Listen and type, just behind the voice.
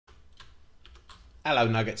Hello,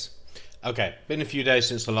 Nuggets. Okay, been a few days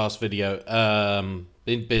since the last video.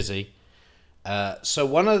 Been busy. So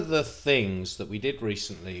one of the things that we did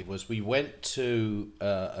recently was we went to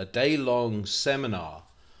a day-long seminar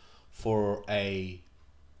for a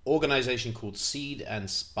organization called Seed and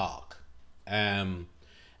Spark, um,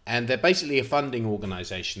 and they're basically a funding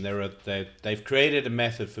organization. They've created a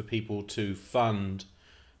method for people to fund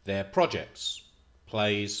their projects,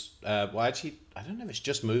 plays. Well, actually, I don't know if it's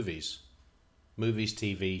just movies,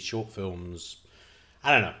 TV, short films.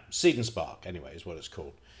 I don't know. Seed and Spark, anyway, is what it's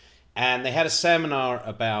called. And they had a seminar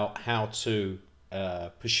about how to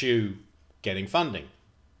pursue getting funding,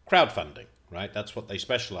 crowdfunding, right? That's what they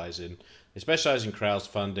specialize in. They specialize in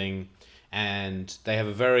crowdfunding, and they have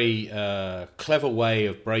a very clever way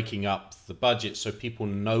of breaking up the budget so people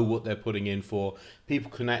know what they're putting in for. People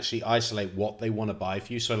can actually isolate what they want to buy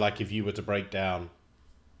for you. So, like, if you were to break down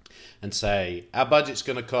and say, our budget's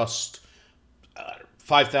going to cost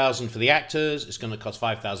 5,000 for the actors, it's going to cost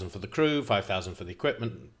 5,000 for the crew, 5,000 for the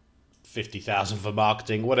equipment, 50,000 for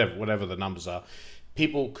marketing, whatever the numbers are.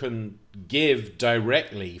 People can give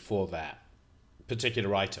directly for that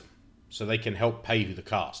particular item, so they can help pay the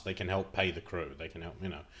cast, they can help pay the crew, they can help,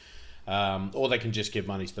 or they can just give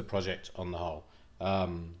money to the project on the whole.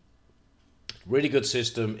 Really good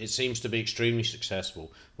system. It seems to be extremely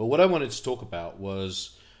successful. But what I wanted to talk about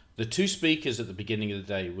was the two speakers at the beginning of the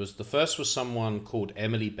day. The first was someone called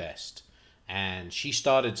Emily Best, and she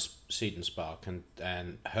started Seed and Spark,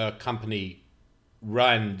 and her company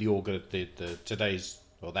ran that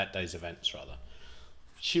day's events rather.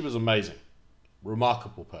 She was amazing,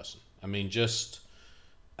 remarkable person. I mean, just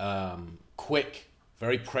quick,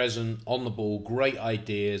 very present, on the ball, great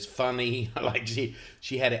ideas, funny. Like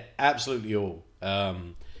she had it absolutely all.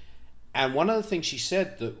 And one of the things she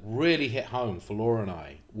said that really hit home for Laura and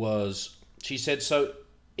I was, she said, so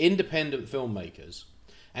independent filmmakers,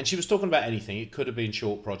 and she was talking about anything. It could have been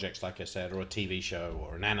short projects, like I said, or a TV show,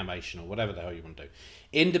 or an animation, or whatever the hell you want to do.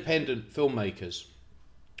 Independent filmmakers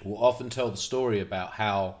will often tell the story about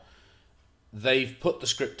how they've put the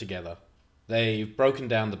script together, they've broken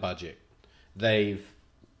down the budget, they've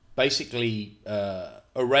basically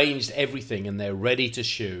arranged everything, and they're ready to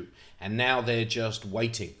shoot. And now they're just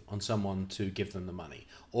waiting on someone to give them the money,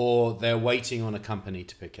 or they're waiting on a company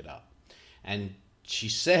to pick it up. And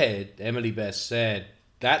Emily Best said,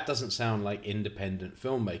 that doesn't sound like independent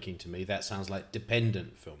filmmaking to me. That sounds like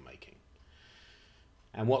dependent filmmaking.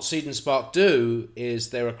 And what Seed and Spark do is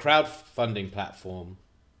they're a crowdfunding platform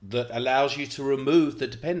that allows you to remove the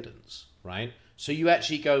dependence, right? So you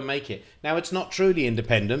actually go make it. Now, it's not truly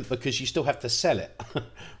independent because you still have to sell it,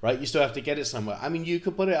 right? You still have to get it somewhere. I mean, you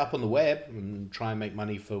could put it up on the web and try and make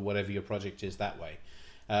money for whatever your project is that way.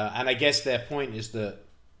 And I guess their point is that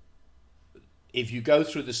if you go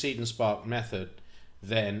through the Seed and Spark method,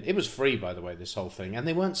 then it was free, by the way, this whole thing. And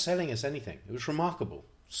they weren't selling us anything. It was remarkable.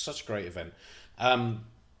 Such a great event.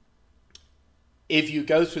 If you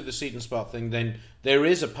go through the Seed and Spark thing, then there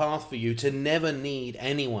is a path for you to never need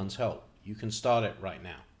anyone's help. You can start it right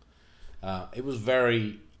now. It was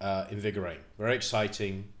very invigorating, very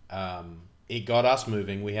exciting. It got us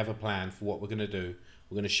moving. We have a plan for what we're going to do.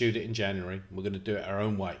 We're going to shoot it in January. We're going to do it our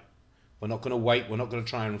own way. We're not going to wait. We're not going to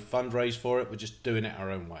try and fundraise for it. We're just doing it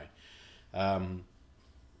our own way.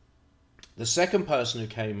 The second person who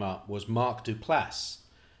came up was Mark Duplass.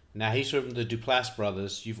 Now, he's from the Duplass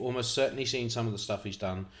brothers. You've almost certainly seen some of the stuff he's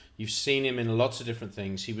done. You've seen him in lots of different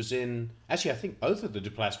things. He was in... Actually, I think both of the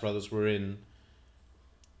Duplass brothers were in...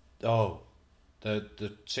 the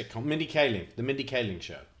sitcom, The Mindy Kaling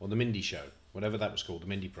Show, or The Mindy Show, whatever that was called, The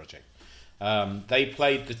Mindy Project. They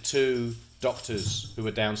played the two doctors who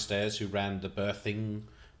were downstairs, who ran the birthing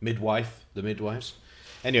the midwives.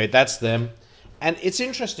 Anyway, that's them. And it's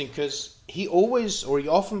interesting because he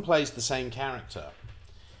often plays the same character.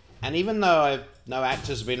 And even though I know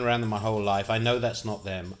actors have been around them my whole life, I know that's not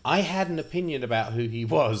them. I had an opinion about who he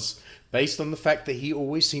was based on the fact that he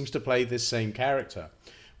always seems to play this same character,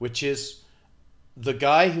 which is the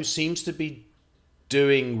guy who seems to be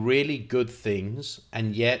doing really good things,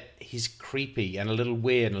 and yet he's creepy and a little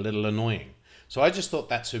weird and a little annoying. So I just thought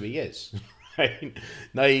that's who he is, right?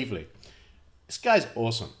 Naively. This guy's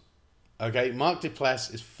awesome. Okay, Mark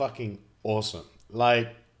Duplass is fucking awesome.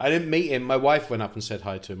 Like, I didn't meet him. My wife went up and said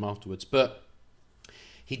hi to him afterwards. But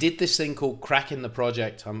he did this thing called cracking the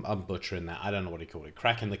project. I'm butchering that. I don't know what he called it.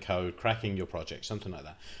 Cracking the code, cracking your project, something like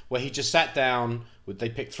that. Where he just sat down. They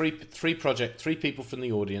picked three people from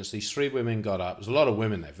the audience. These three women got up. There's a lot of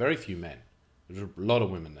women there. Very few men. There's a lot of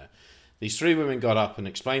women there. These three women got up and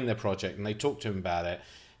explained their project, and they talked to him about it.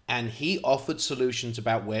 And he offered solutions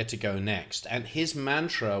about where to go next. And his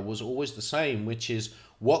mantra was always the same, which is,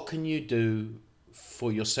 what can you do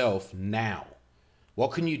for yourself now?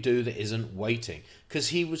 What can you do that isn't waiting? Because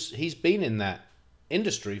he's been in that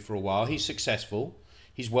industry for a while. He's successful.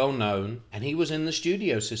 He's well known. And he was in the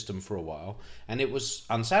studio system for a while. And it was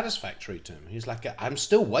unsatisfactory to him. He's like, I'm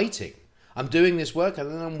still waiting. I'm doing this work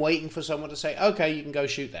and then I'm waiting for someone to say, okay, you can go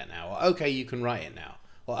shoot that now. Or okay, you can write it now.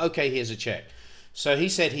 Or okay, here's a check. So he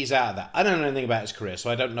said he's out of that. I don't know anything about his career, so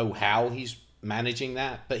I don't know how he's managing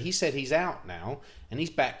that. But he said he's out now and he's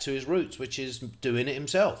back to his roots, which is doing it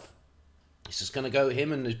himself. He's just going to go,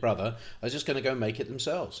 him and his brother are just going to go make it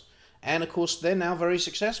themselves. And of course, they're now very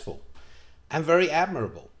successful and very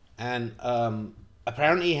admirable. And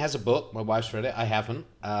apparently he has a book. My wife's read it. I haven't.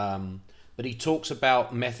 But he talks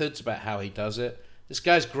about methods, about how he does it. This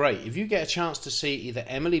guy's great. If you get a chance to see either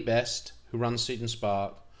Emily Best, who runs Seed and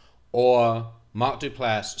Spark, or Mark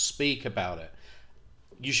Duplass speak about it,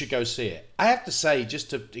 you should go see it. I have to say, just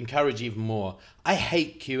to encourage even more, I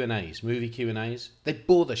hate Q&As, movie Q&As. They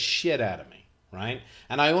bore the shit out of me, right?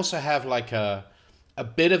 And I also have like a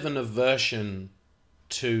bit of an aversion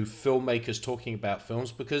to filmmakers talking about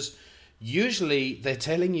films, because usually they're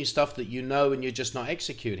telling you stuff that you know and you're just not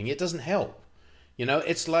executing. It doesn't help. You know,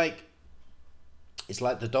 it's like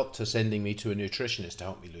the doctor sending me to a nutritionist to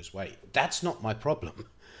help me lose weight. That's not my problem.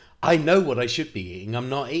 I know what I should be eating. I'm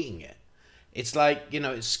not eating it. It's like, you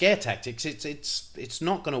know, it's scare tactics. It's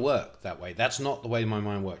not going to work that way. That's not the way my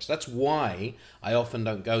mind works. That's why I often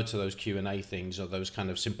don't go to those Q&A things or those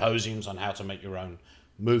kind of symposiums on how to make your own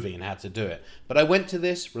movie and how to do it. But I went to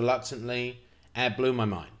this reluctantly and it blew my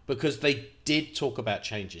mind, because they did talk about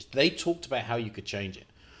changes. They talked about how you could change it.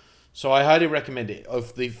 So I highly recommend it.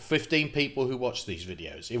 Of the 15 people who watch these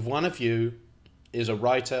videos, if one of you is a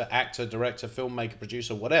writer, actor, director, filmmaker,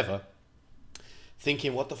 producer, whatever,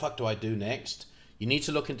 thinking, what the fuck do I do next? You need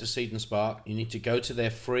to look into Seed and Spark. You need to go to their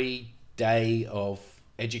free day of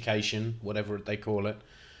education, whatever they call it.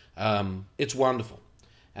 It's wonderful.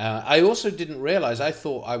 I also didn't realize, I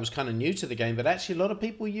thought I was kind of new to the game, but actually a lot of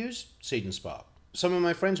people use Seed and Spark. Some of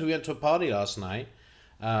my friends, we went to a party last night,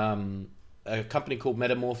 a company called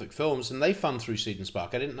Metamorphic Films, and they fund through Seed and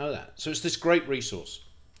Spark. I didn't know that. So it's this great resource.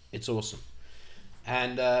 It's awesome.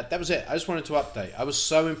 And that was it. I just wanted to update. I was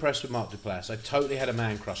so impressed with Mark Duplass. I totally had a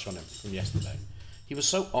man crush on him from yesterday. He was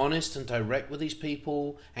so honest and direct with these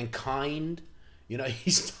people and kind. You know,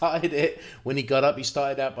 he started it, when he got up, he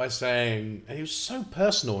started out by saying, and he was so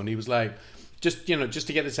personal, and he was like, just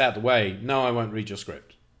to get this out of the way, no, I won't read your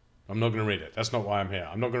script. I'm not going to read it. That's not why I'm here.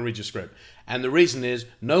 I'm not going to read your script. And the reason is,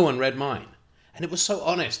 no one read mine. And it was so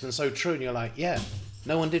honest and so true. And you're like, yeah,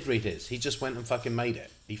 no one did read his. He just went and fucking made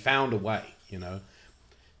it. He found a way, you know.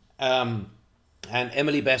 And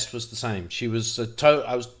Emily Best was the same. She was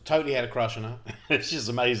I was totally had a crush on her. She's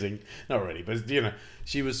amazing. Not really, but you know,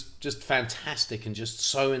 she was just fantastic and just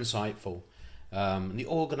so insightful. The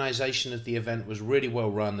organization of the event was really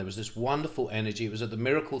well run. There was this wonderful energy. It was at the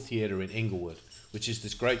Miracle Theatre in Inglewood, which is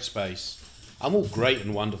this great space. I'm all great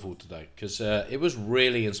and wonderful today because it was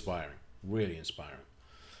really inspiring, really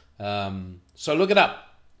inspiring. So look it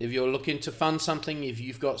up. If you're looking to fund something, if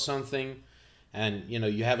you've got something and you know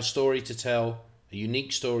you have a story to tell, a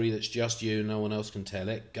unique story that's just you, no one else can tell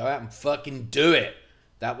it, go out and fucking do it.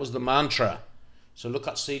 That was the mantra. So look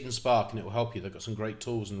up Seed and Spark and it will help you. They've got some great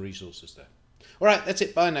tools and resources there. All right, that's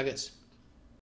it. Bye, Nuggets.